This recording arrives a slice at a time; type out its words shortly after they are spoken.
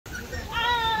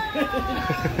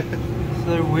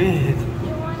So weird.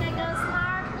 You wanna go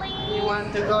snorkeling? You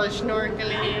want to go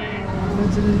snorkeling? Look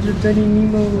at the little tiny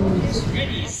Nemos.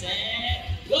 Ready, set,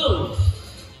 go!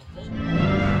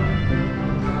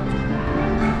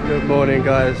 Good morning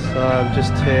guys, I'm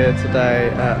just here today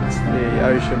at the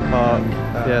ocean park.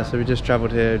 Yeah, so we just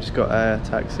travelled here, just got a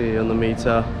taxi on the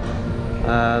meter.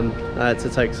 I had to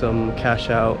take some cash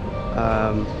out,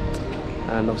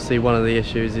 and obviously one of the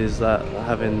issues is that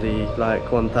having the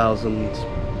like 1,000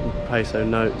 peso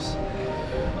notes.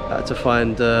 To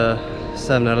find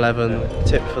 7-Eleven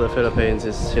tip for the Philippines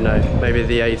is, you know, maybe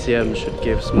the ATM should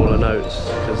give smaller notes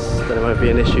because then it won't be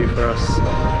an issue for us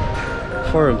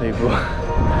foreign people.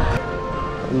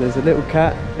 And there's a little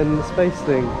cat in the space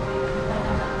thing.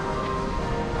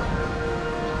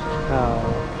 Oh.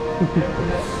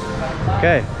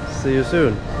 Okay, see you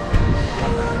soon.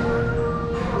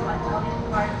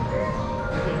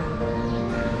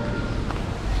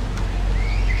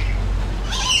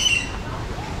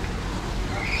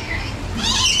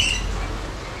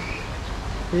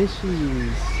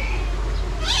 Fishies.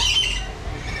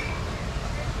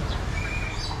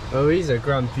 Oh, he's a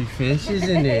grumpy fish,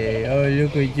 isn't he? Oh,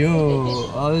 look at you.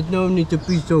 Oh, no need to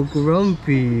be so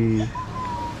grumpy.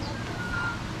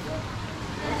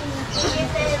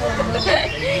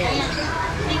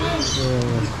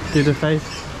 Do the face.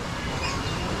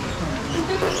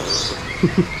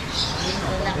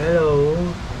 Hello.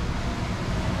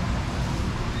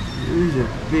 He's a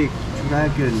big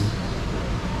dragon.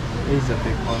 He's a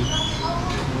big one.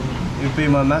 He'll be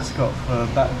my mascot for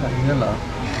Backpack Villa.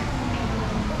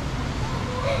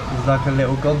 He's like a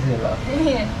little Godzilla.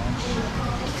 Yeah.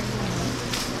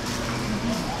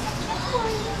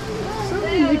 So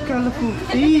many colourful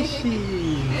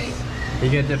fishes. You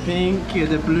get the pink, you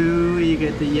get the blue, you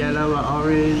get the yellow or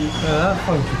orange. Oh, that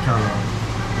funky colour.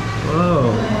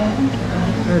 Whoa.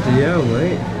 Bloody hell,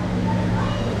 mate.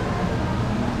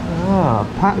 Ah,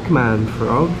 Pac-Man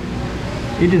frog.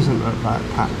 He doesn't look like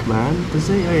Pac-Man, does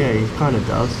he? Oh yeah, he kind of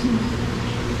does.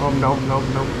 Oh no, no,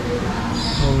 no.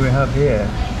 What do we have here?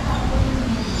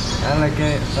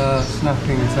 Alligator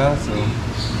snapping turtle.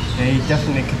 Yeah, he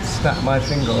definitely could snap my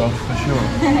finger off for sure.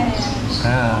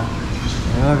 Yeah.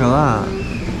 Look at that.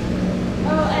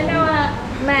 Oh, I know what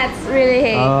Matt's really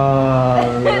hate.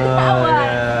 Oh, no,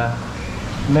 yeah.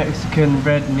 Mexican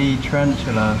red knee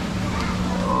tarantula.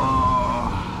 Oh,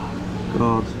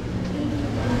 God.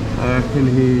 I reckon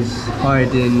he's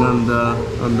hiding under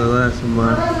there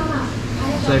somewhere.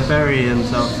 They bury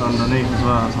themselves underneath as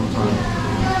well sometimes.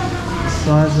 The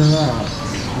size of that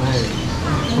snake.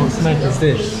 What snake is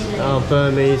this? Oh,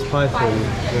 Burmese python.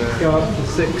 Yeah. Go up to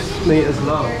 6 meters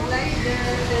long.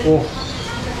 Oh.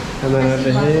 And then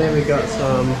over here we got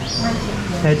some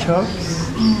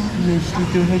hedgehogs. Nice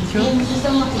little hedgehogs.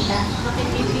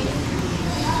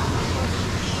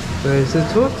 Where's the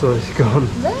tortoise gone?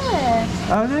 There.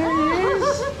 Oh, there he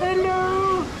is!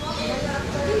 Hello! I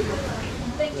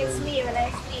think it's me when I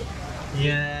sleep.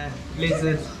 Yeah,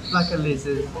 lizard, like a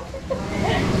lizard.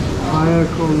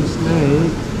 Firecone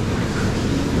snake.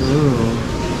 Oh.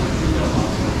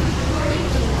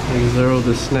 These are all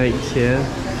the snakes here.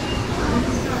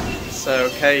 So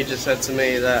Kay just said to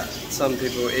me that some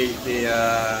people eat the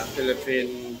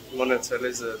Philippine monitor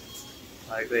lizard.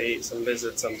 Like they eat some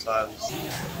lizard sometimes.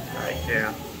 Right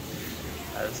here.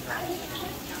 That's that.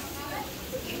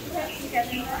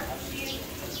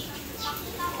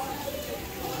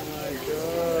 Oh my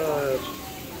god.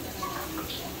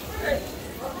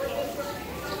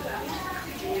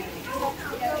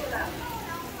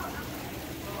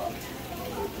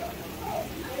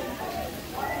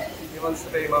 He wants to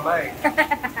be my mate.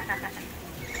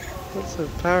 Lots of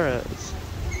parrots.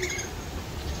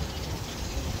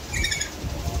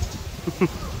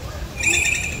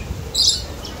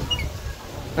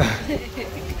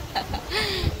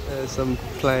 There's some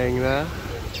playing there.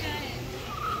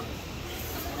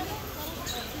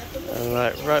 And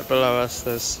right below us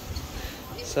there's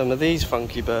some of these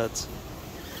funky birds.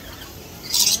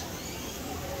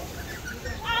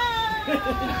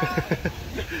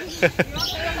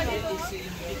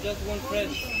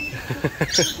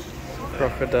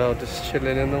 Crocodile just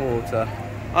chilling in the water.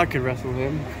 I could wrestle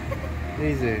him.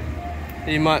 Easy.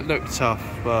 He might look tough,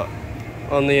 but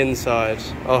on the inside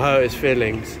I'll hurt his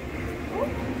feelings.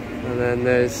 And then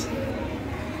there's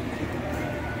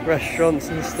restaurants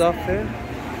and stuff here.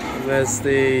 And there's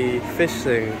the fish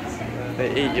things.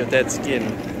 They eat your dead skin.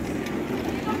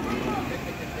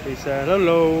 He said,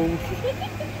 hello.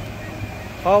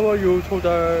 How are you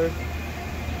today?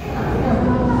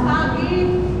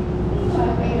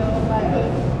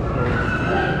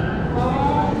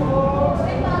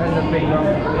 And the speak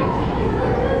English, please?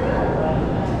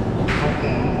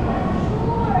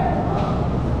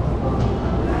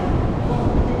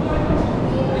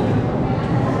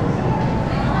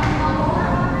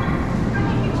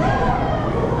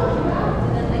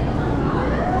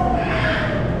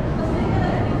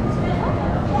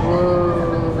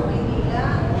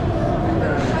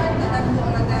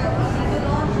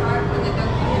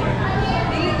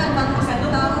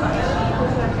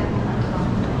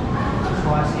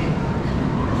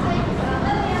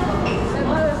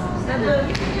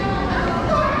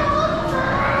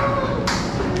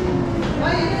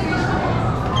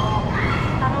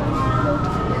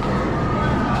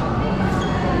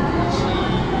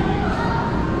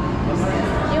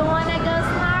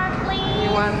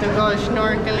 To go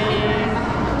snorkeling.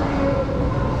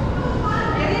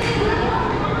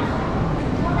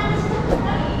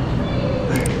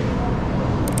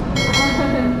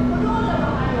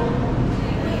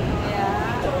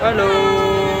 Hello!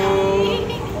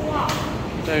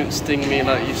 Don't sting me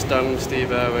like you stung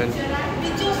Steve Irwin.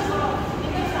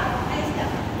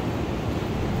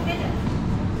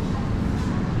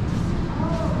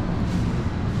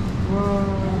 Wow,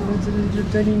 loads of little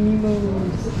tiny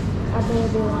Nemos.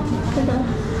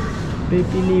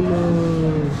 Baby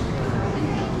Nemos.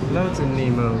 Loads of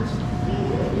Nemos.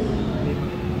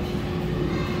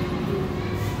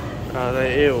 Are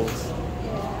they eels?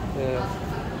 Yeah.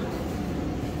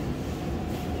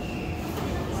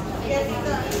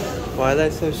 Why are they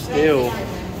so still?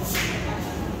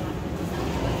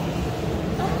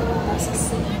 That's a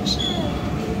sea urchin.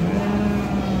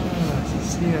 Ah, it's a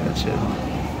sea urchin.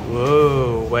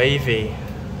 Whoa, wavy.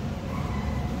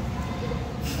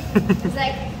 It's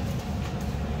like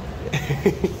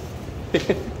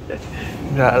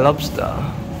Is that a lobster? I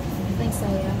think so,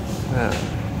 yeah. Yeah.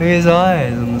 Look at his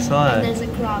eyes on the And side. there's a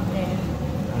crab there.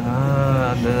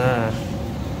 Ah, under there.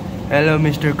 Hello,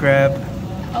 Mr. Crab.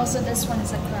 Also, this one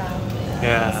is a crab.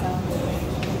 Yeah.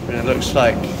 And it looks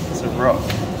like it's a rock.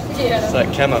 Yeah. It's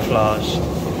like camouflage.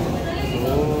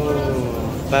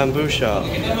 Ooh, bamboo shark.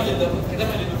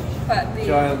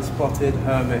 Giant spotted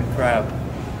hermit crab.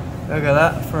 Look at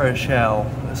that for a shell.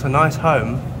 It's a nice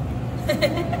home.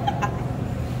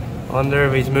 I wonder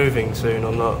if he's moving soon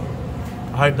or not.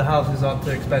 I hope the houses aren't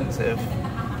too expensive.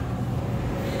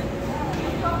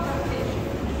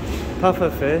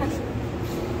 Pufferfish.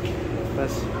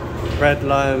 That's red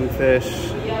lionfish,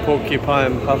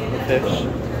 porcupine pufferfish.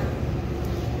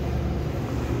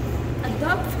 A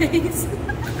dog face.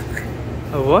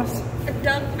 A what? A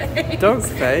dog face. Dog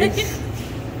face?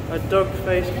 A dog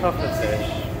face pufferfish.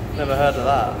 Never heard of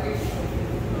that.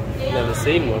 Never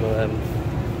seen one of them.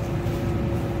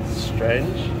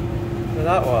 Strange. Look at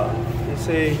that one. You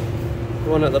see the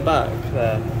one at the back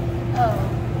there? Oh.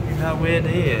 Look how weird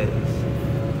he is.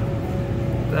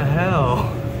 What the hell?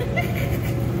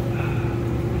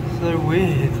 So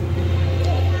weird.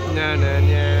 No, no,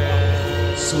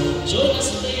 no. So join us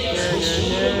today as we show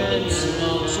you evidence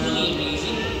about truly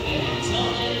amazing and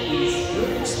is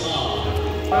Bird's Law.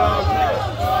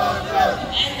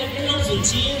 And the girls will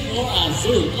cheer for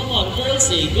Azul. Come on, girls,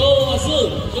 say go Azul,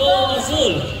 go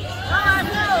Azul.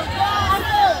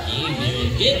 Okay, very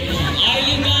good. Are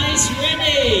you guys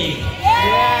ready?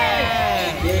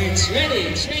 Yeah! Birds ready,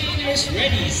 trainers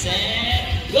ready,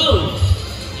 set, go.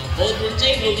 Hold your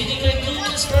table, leading by blue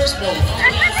is first ball.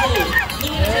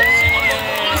 Blue is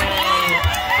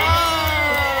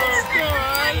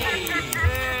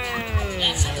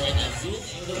That's alright, Azul.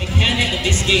 The mechanic of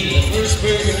this game, the first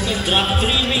bird who can drop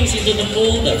 3 rings into the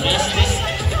pool, the fastest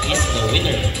is the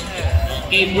winner.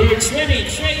 Okay, birds ready,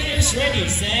 trainers ready,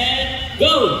 set,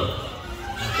 go.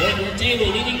 Hold your table,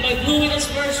 leading by blue in its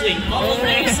first ring, followed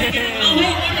by second. Oh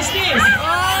wait, what is this?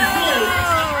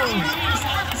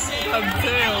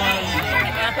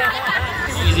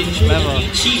 Is it true that you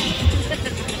cheat?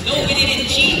 No, we didn't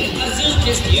cheat. Azul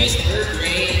just used her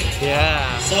brain.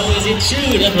 Yeah. So is it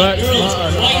true that the girls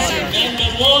are wiser than the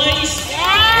boys?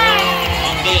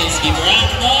 Okay, let's give a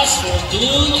round of applause for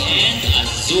Blue and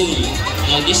Azul.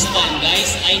 Now this time,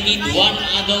 guys, I need one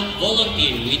adult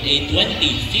volunteer with a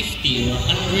 20, 50, or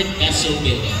 100 peso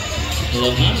bill.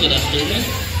 Hello, ma'am. Good afternoon.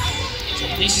 So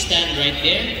please stand right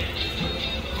there.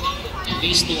 And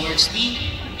face towards me.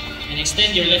 And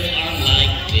extend your left arm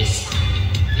like this.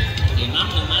 Okay, ma'am,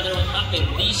 no matter what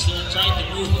happened, please do not try to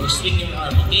move or swing your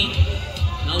arm, okay?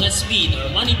 Now let's meet our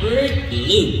money bird,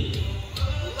 Blue.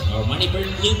 Our money bird,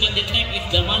 Blue, can detect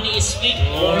if the money is fake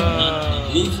or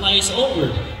not. Blue flies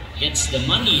over, gets the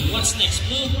money. What's next,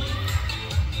 Blue?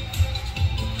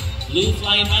 Blue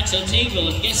flying back to the table,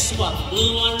 and guess what?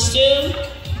 Blue wants to?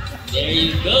 There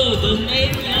you go,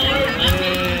 donate your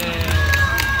money.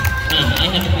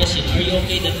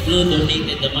 okay that Blue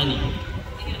donated the money?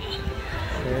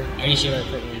 Are you sure?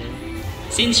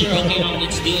 Since you're okay, ma'am,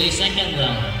 let's do a second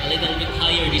round. A little bit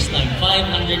higher this time.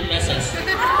 500 pesos.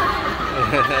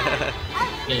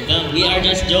 Okay, we are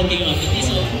just joking, ma'am. It is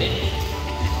okay.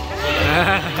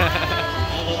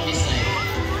 How about this side?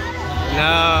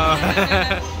 No.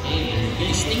 Okay, you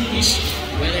distinguish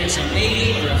whether it's a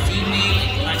male or a female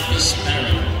eclectus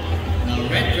parrot. Now,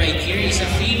 red right here is a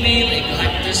female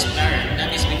eclectus parrot.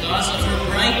 That is because of her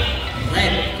bright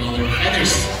red colored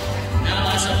feathers.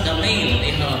 Now, as of the male,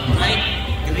 they have bright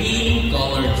green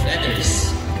colored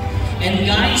feathers. And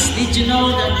guys, did you know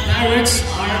that parrots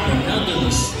are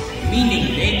monogamous?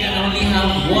 Meaning they can only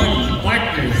have one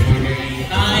partner for their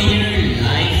entire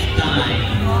lifetime.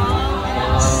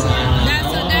 That's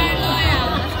so they're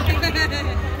loyal.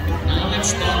 Now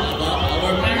let's talk about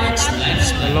our parrot's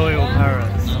lifespan. Loyal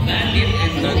parrots. Now, bandit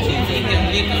and goldie, they can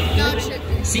live up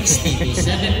to 60 to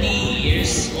 70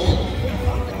 years old.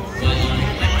 While our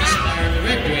eclectus parrot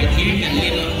red right here can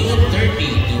live up to 30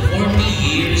 to 40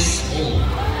 years old.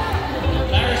 Now,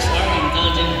 parrots are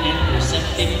intelligent and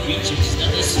perceptive creatures.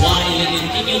 That is why we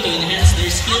continue to enhance their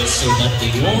skills so that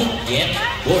they won't get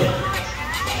bored.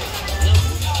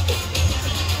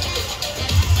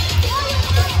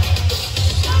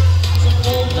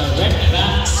 The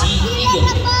red-backed sea eagle,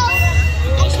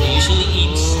 because they usually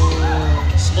eat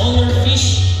smaller fish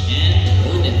and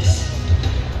rodents.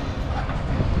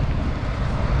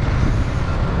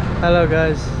 Hello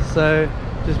guys, so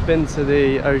just been to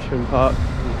the ocean park.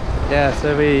 Yeah,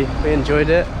 so we enjoyed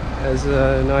it. It was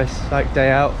a nice like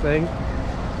day out thing.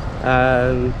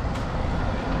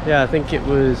 Yeah, I think it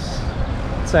was,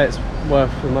 I'd say it's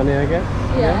worth the money, I guess.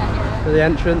 Yeah. For the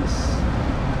entrance.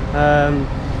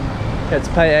 You had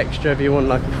to pay extra if you want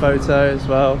like a photo as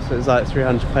well, so it's like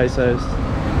 300 pesos.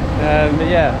 But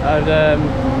yeah, I'd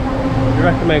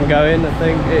recommend going. I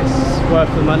think it's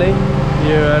worth the money if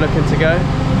you're looking to go.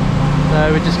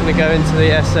 We're just going to go into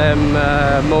the SM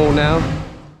mall now.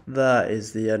 That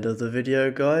is the end of the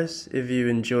video, guys. If you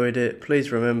enjoyed it,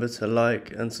 please remember to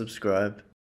like and subscribe.